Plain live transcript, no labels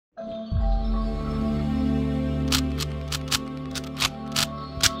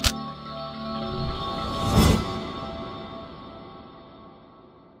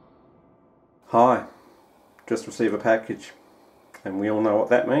Hi, just received a package, and we all know what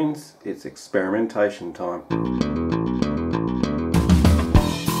that means. It's experimentation time.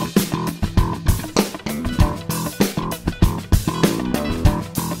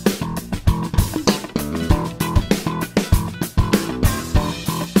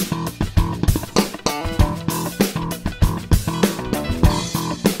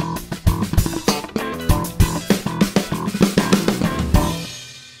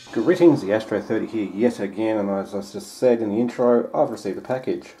 Greetings, the Astro 30 here yet again, and as I just said in the intro, I've received a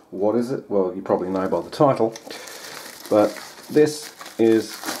package. What is it? Well, you probably know by the title, but this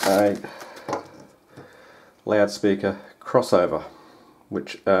is a loudspeaker crossover,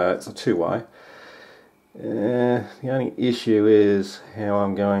 which it's a two-way. The only issue is how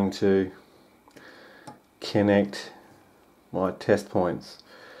I'm going to connect my test points.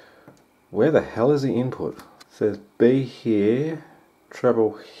 Where the hell is the input? It says B here,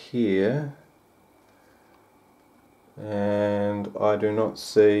 treble here, and I do not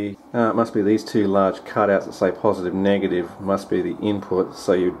see, it must be these two large cutouts that say positive negative, must be the input,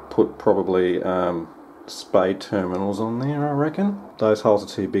 so you'd put probably spade terminals on there, I reckon. Those holes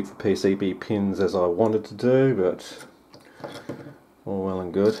are too big for PCB pins as I wanted to do, but all well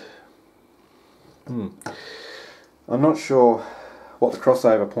and good. I'm not sure what the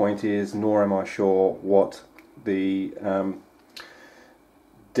crossover point is, nor am I sure what the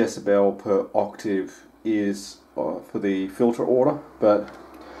decibel per octave is for the filter order, but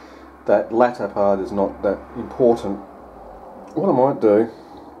that latter part is not that important. What I might do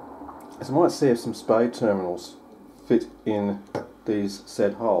is I might see if some spade terminals fit in these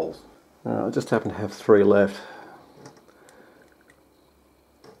said holes. I just happen to have 3 left.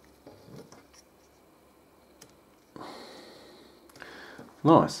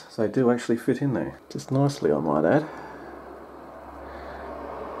 Nice, so they do actually fit in there. Just nicely, I might add.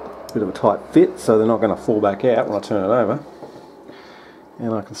 Bit of a tight fit, so they're not going to fall back out when I turn it over,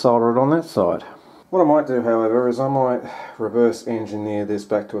 and I can solder it on that side. What I might do, however, is I might reverse engineer this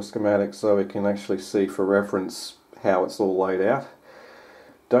back to a schematic so we can actually see for reference how it's all laid out.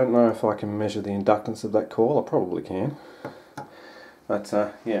 Don't know if I can measure the inductance of that coil. I probably can, but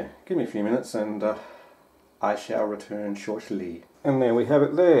yeah, give me a few minutes and I shall return shortly. And there we have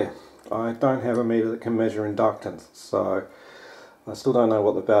it there. I don't have a meter that can measure inductance, so I still don't know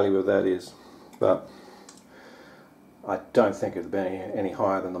what the value of that is, but I don't think it'd be any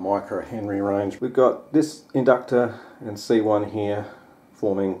higher than the microhenry range. We've got this inductor and C1 here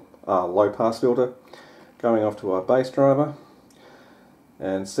forming a low pass filter going off to our bass driver,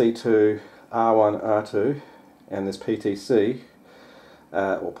 and C2, R1, R2 and this PTC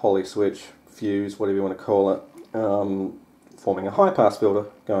or poly switch, fuse, whatever you want to call it, forming a high pass filter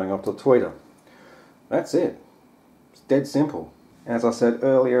going off to the tweeter. That's it. It's dead simple. As I said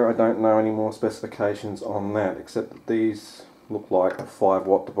earlier, I don't know any more specifications on that, except that these look like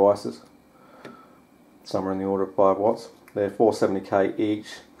 5-watt devices, somewhere in the order of 5 watts. They're 470k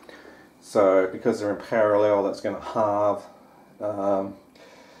each, so because they're in parallel, that's going to halve,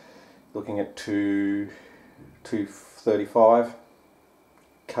 looking at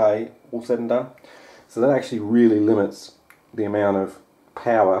 235k all said and done. So that actually really limits the amount of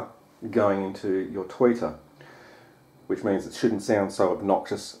power going into your tweeter, which means it shouldn't sound so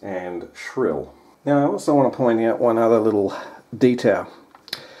obnoxious and shrill. Now I also want to point out one other little detail.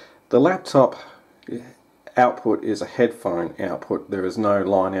 The laptop output is a headphone output. There is no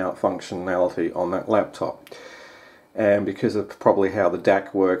line out functionality on that laptop, and because of probably how the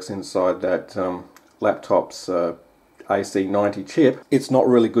DAC works inside that laptop's AC90 chip, it's not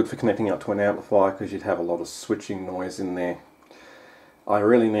really good for connecting up to an amplifier because you'd have a lot of switching noise in there. I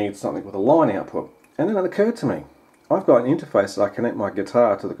really need something with a line output, and then it occurred to me, I've got an interface that I connect my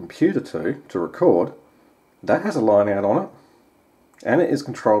guitar to the computer to record. That has a line out on it, and it is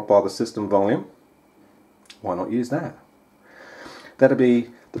controlled by the system volume. Why not use that? That'll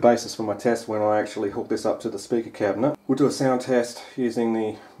be the basis for my test when I actually hook this up to the speaker cabinet. We'll do a sound test using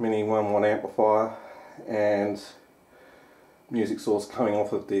the Mini 1-1 amplifier and music source coming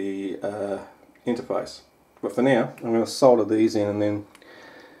off of the interface. But for now, I'm going to solder these in and then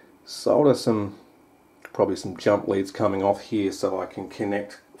solder probably some jump leads coming off here so I can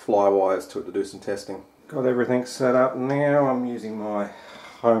connect fly wires to it to do some testing. Got everything set up now. I'm using my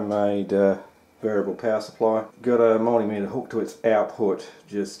homemade variable power supply. Got a multimeter hooked to its output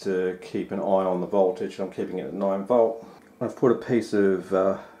just to keep an eye on the voltage. I'm keeping it at 9 volt. I've put a piece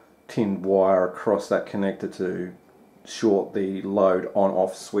of tinned wire across that connector to short the load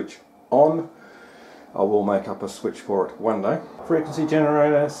on-off switch on. I will make up a switch for it one day. Frequency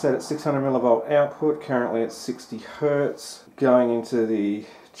generator set at 600 millivolt output, currently at 60 Hertz. Going into the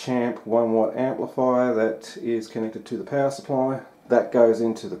Champ 1 watt amplifier that is connected to the power supply. That goes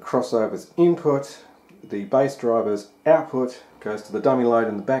into the crossover's input. The bass driver's output goes to the dummy load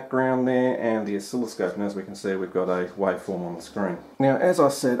in the background there and the oscilloscope, and as we can see we've got a waveform on the screen. Now, as I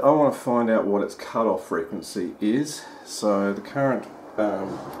said, I want to find out what its cutoff frequency is. So the current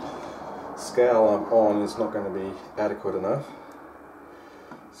scale I'm on is not going to be adequate enough,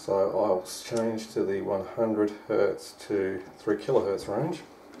 so I'll change to the 100 Hertz to 3 kilohertz range,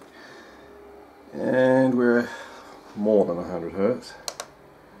 and we're more than 100 Hertz.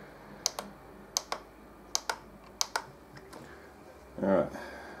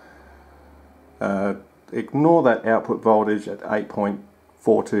 Alright, ignore that output voltage at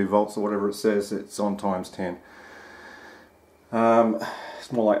 8.42 volts or whatever it says, it's on times 10.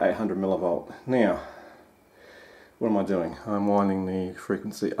 It's more like 800 millivolt. Now, what am I doing? I'm winding the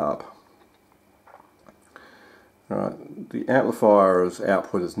frequency up. Alright, the amplifier's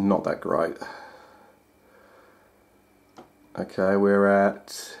output is not that great. Okay, we're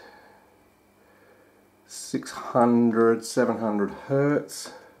at 600, 700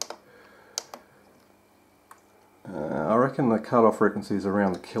 Hertz. I reckon the cutoff frequency is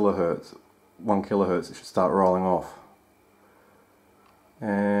around the kilohertz. 1 kilohertz, it should start rolling off.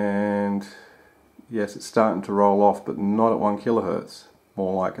 And yes, it's starting to roll off, but not at 1 kilohertz,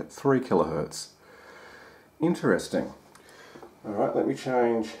 more like at 3 kilohertz. Interesting. Alright, let me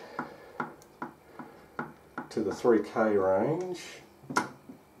change to the 3K range,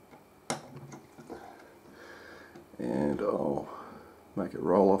 and I'll make it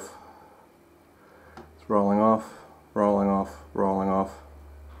roll off. It's rolling off, rolling off, rolling off.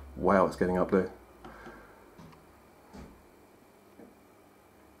 Wow, it's getting up there.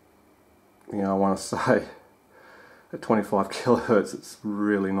 You know, I want to say at 25 kilohertz it's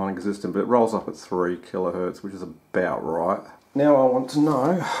really non-existent, but it rolls up at 3 kilohertz, which is about right. Now I want to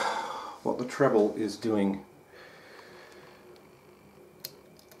know what the treble is doing.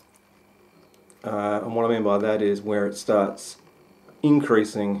 And what I mean by that is where it starts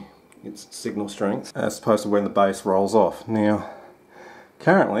increasing its signal strength as opposed to when the bass rolls off. Now,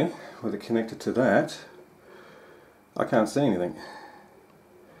 currently, with it connected to that, I can't see anything.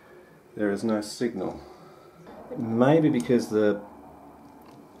 There is no signal. Maybe because the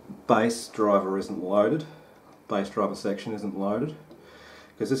bass driver isn't loaded, bass driver section isn't loaded,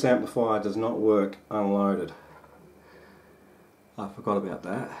 because this amplifier does not work unloaded. I forgot about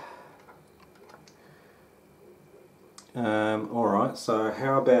that. Alright, so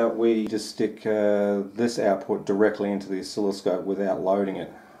how about we just stick this output directly into the oscilloscope without loading it.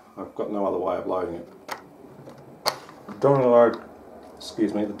 I've got no other way of loading it. The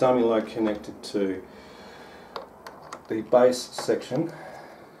dummy load connected to the bass section,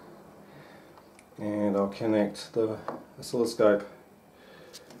 and I'll connect the oscilloscope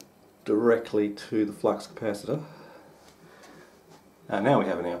directly to the flux capacitor. And now we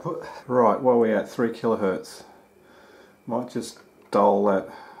have an output. Right, what are we at? 3 kilohertz. Might just dull that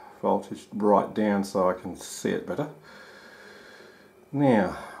voltage right down so I can see it better.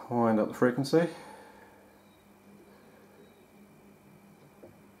 Now, wind up the frequency.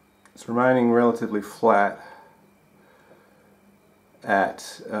 It's remaining relatively flat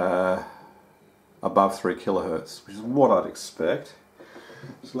at above 3 kilohertz, which is what I'd expect.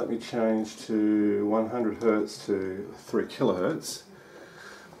 So let me change to 100 Hertz to 3 kilohertz.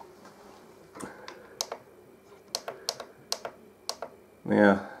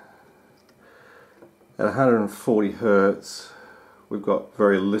 Now, at 140 Hertz, we've got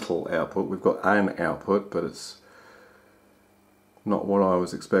very little output. We've got an output, but it's not what I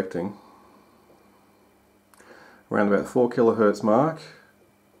was expecting. Around about 4 kilohertz mark,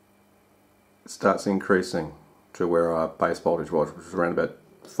 it starts increasing to where our base voltage was, which is around about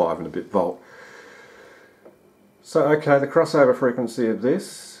 5 and a bit volt. So okay, the crossover frequency of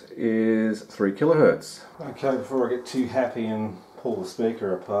this is 3 kilohertz. Okay, before I get too happy and pull the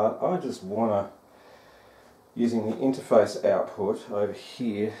speaker apart, I just want to, using the interface output over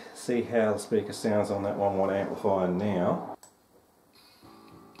here, see how the speaker sounds on that 1 watt amplifier now.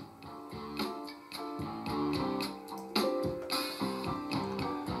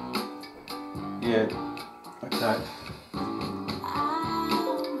 Yeah, okay.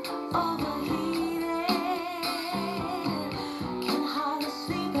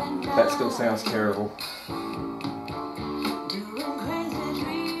 That still sounds terrible.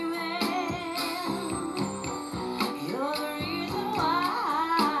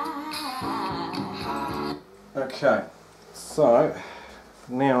 Okay, So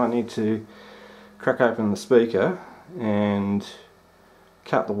now I need to crack open the speaker and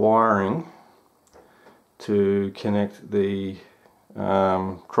cut the wiring to connect the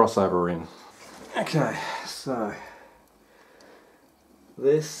crossover in. Okay, so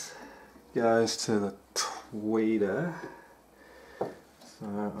this goes to the tweeter, so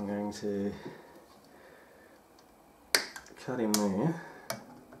I'm going to cut in there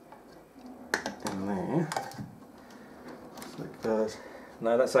and there. So it goes,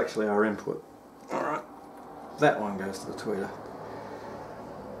 no, that's actually our input. Alright, that one goes to the tweeter.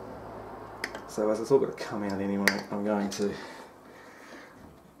 So as it's all got to come out anyway, I'm going to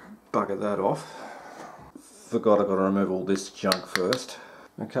bugger that off. Forgot I've got to remove all this junk first.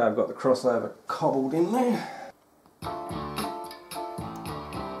 Okay, I've got the crossover cobbled in there.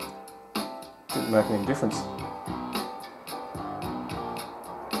 Didn't make any difference.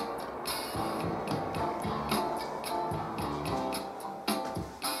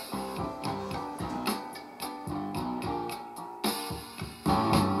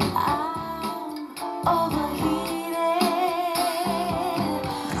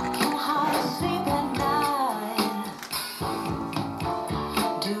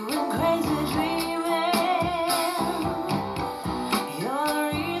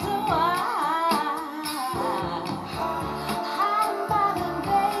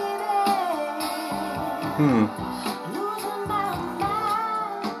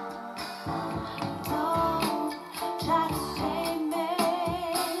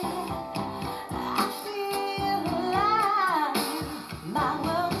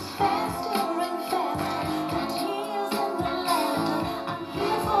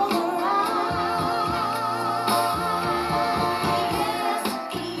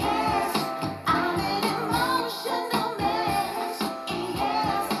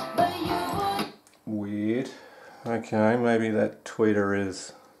 Okay, maybe that tweeter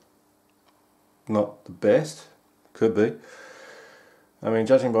is not the best. Could be. I mean,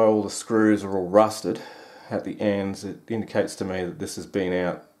 judging by all the screws are all rusted at the ends, it indicates to me that this has been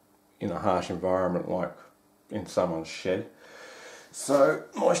out in a harsh environment like in someone's shed. So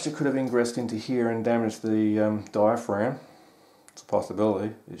moisture could have ingressed into here and damaged the diaphragm. It's a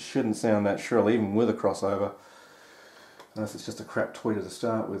possibility. It shouldn't sound that shrill even with a crossover, unless it's just a crap tweeter to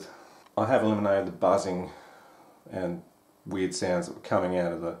start with. I have eliminated the buzzing and weird sounds that were coming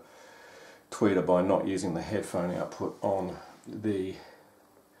out of the tweeter by not using the headphone output on the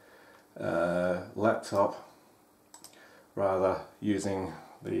laptop, rather using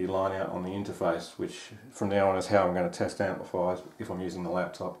the line out on the interface, which from now on is how I'm going to test amplifiers if I'm using the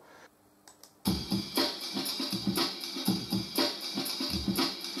laptop.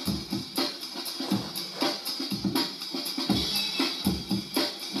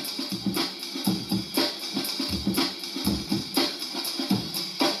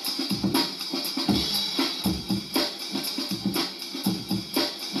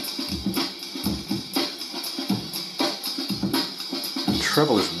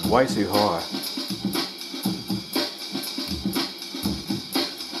 Treble is way too high.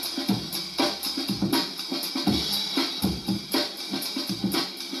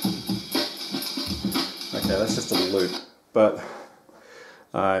 Okay, that's just a loop, but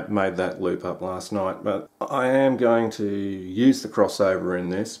I made that loop up last night. But I am going to use the crossover in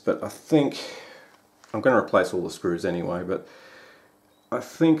this, but I think I'm going to replace all the screws anyway, but I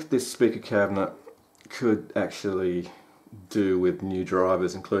think this speaker cabinet could actually do with new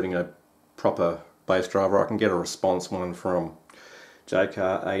drivers, including a proper bass driver. I can get a response one from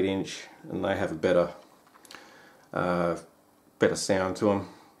JCar 8-inch, and they have a better sound to them.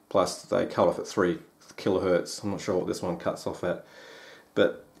 Plus they cut off at 3 kilohertz. I'm not sure what this one cuts off at,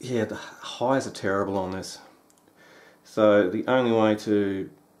 but yeah, the highs are terrible on this. So the only way to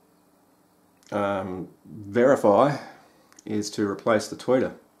verify is to replace the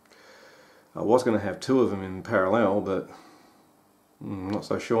tweeter. I was going to have 2 of them in parallel, but I'm not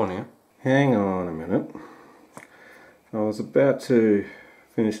so sure now. Hang on a minute. I was about to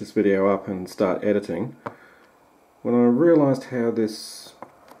finish this video up and start editing when I realised how this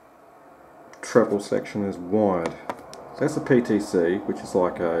treble section is wired. So that's a PTC, which is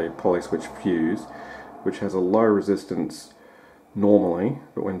like a poly switch fuse, which has a low resistance normally,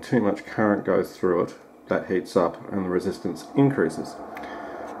 but when too much current goes through it, that heats up and the resistance increases.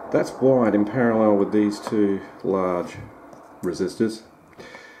 That's wired in parallel with these 2 large resistors,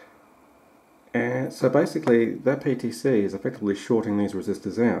 and so basically that PTC is effectively shorting these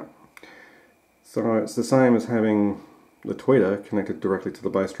resistors out. So it's the same as having the tweeter connected directly to the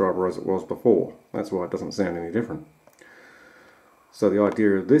bass driver as it was before. That's why it doesn't sound any different. So the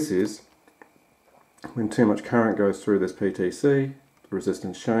idea of this is When too much current goes through this PTC, the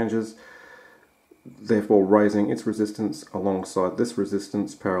resistance changes, therefore raising its resistance alongside this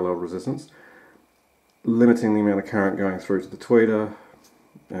resistance, parallel resistance, limiting the amount of current going through to the tweeter,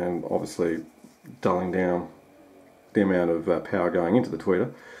 and obviously dulling down the amount of power going into the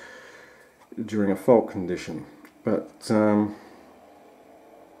tweeter during a fault condition. But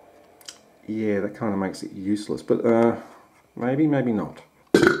yeah, that kind of makes it useless, but maybe not.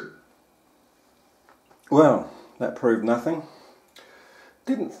 Well, that proved nothing.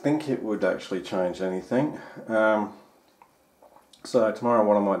 Didn't think it would actually change anything. So tomorrow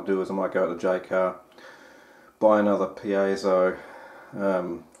what I might do is I might go to the J-Car, buy another piezo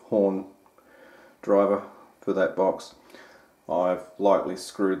horn driver for that box. I've lightly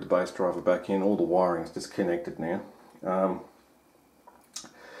screwed the bass driver back in, all the wiring's disconnected now.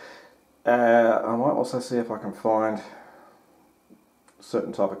 I might also see if I can find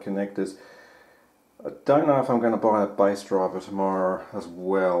certain type of connectors. I don't know if I'm going to buy a bass driver tomorrow as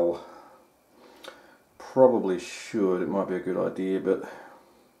well. Probably should, it might be a good idea, but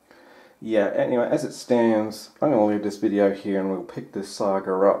yeah, anyway, as it stands, I'm going to leave this video here and we'll pick this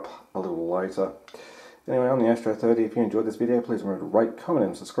saga up a little later. Anyway, I'm the Astro 30. If you enjoyed this video, please remember to rate, comment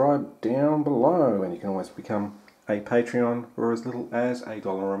and subscribe down below, and you can always become a Patreon for as little as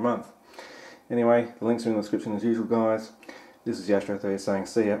 $1 a month. Anyway, the links are in the description as usual, guys. This is the Astro 30 saying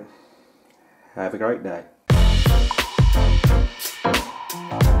see ya. Have a great day.